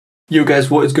Yo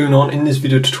guys, what is going on? In this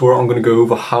video tutorial I'm going to go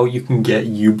over how you can get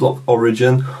uBlock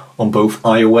Origin on both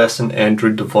iOS and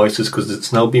Android devices, because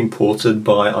it's now been ported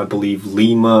by, I believe,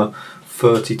 Lima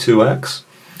 32X.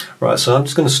 Right, so I'm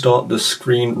just going to start the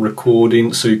screen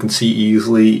recording so you can see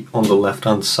easily on the left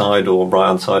hand side or right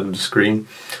hand side of the screen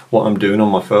what I'm doing on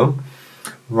my phone.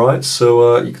 Right,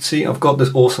 so you can see I've got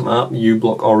this awesome app,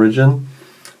 uBlock Origin,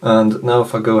 and now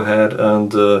if I go ahead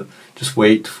and just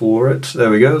wait for it, there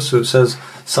we go. So it says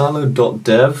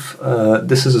silo.dev.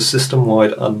 This is a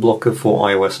system-wide ad blocker for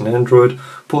iOS and Android,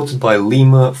 ported by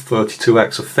Lima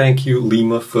 32X. So thank you,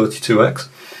 Lima 32X,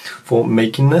 for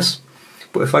making this.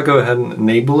 But if I go ahead and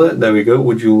enable it, there we go.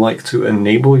 Would you like to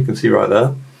enable? You can see right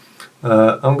there.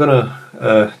 I'm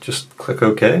gonna just click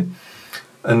OK.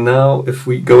 And now if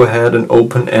we go ahead and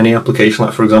open any application,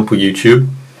 like for example YouTube,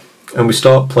 and we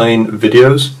start playing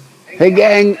videos. Hey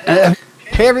gang.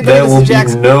 Hey everybody, there this will is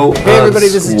Jax. be no hey everybody,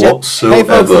 this is Jax. Hey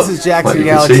folks, this is Jax from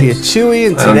Galaxy and Chewy,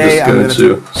 and today I'm going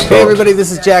to. Hey everybody,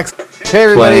 this is Jax. Hey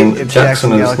everybody, it's Jax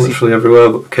from Galaxy. It's literally everywhere.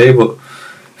 But okay, but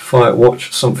if I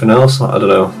watch something else, like, I don't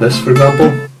know, this for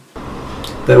example,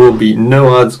 there will be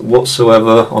no ads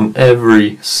whatsoever on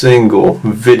every single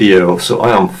video. So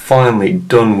I am finally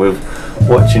done with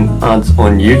watching ads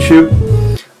on YouTube.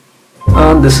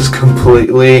 And this is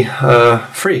completely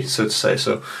free, so to say.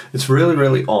 So it's really,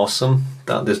 really awesome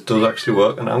that this does actually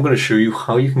work, and I'm going to show you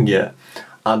how you can get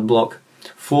ad block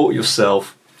for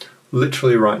yourself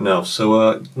literally right now.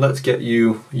 So let's get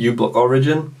uBlock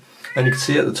Origin, and you can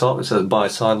see at the top it says buy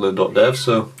silo.dev.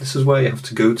 So this is where you have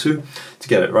to go to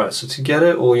get it. Right, so to get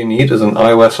it, all you need is an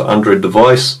iOS or Android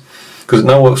device, because it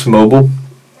now works for mobile.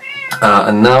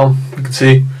 And now you can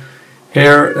see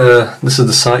here, this is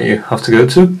the site you have to go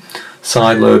to,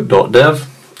 silo.dev,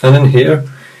 and in here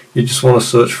you just want to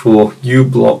search for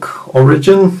uBlock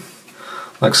Origin,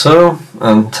 like so,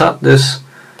 and tap this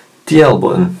DL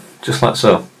button, just like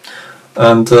so.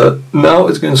 And now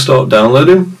it's going to start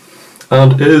downloading,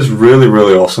 and it is really,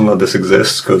 really awesome that this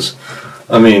exists, because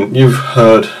I mean, you've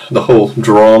heard the whole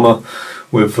drama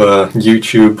with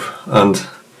YouTube and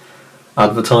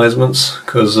advertisements,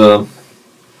 because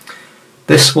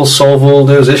this will solve all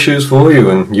those issues for you,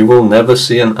 and you will never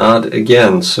see an ad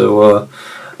again. So,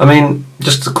 I mean,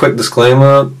 just a quick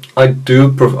disclaimer: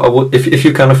 if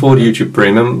you can afford YouTube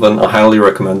Premium, then I highly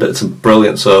recommend it. It's a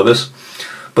brilliant service.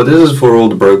 But this is for all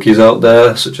the brokies out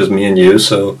there, such as me and you.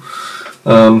 So,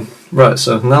 right.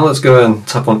 So now let's go and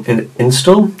tap on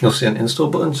install. You'll see an install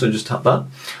button. So just tap that,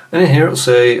 and in here it'll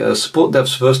say support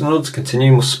devs first. In order to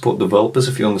continue, you must support developers.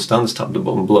 If you understand, just tap the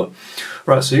button below.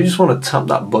 Right. So you just want to tap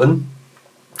that button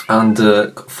and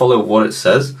follow what it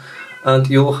says, and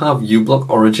you'll have uBlock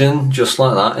Origin just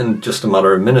like that in just a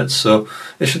matter of minutes. So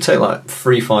it should take like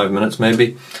 3-5 minutes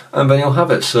maybe, and then you'll have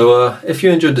it. So if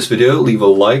you enjoyed this video, leave a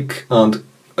like and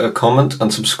a comment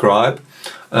and subscribe,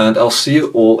 and I'll see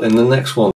you all in the next one.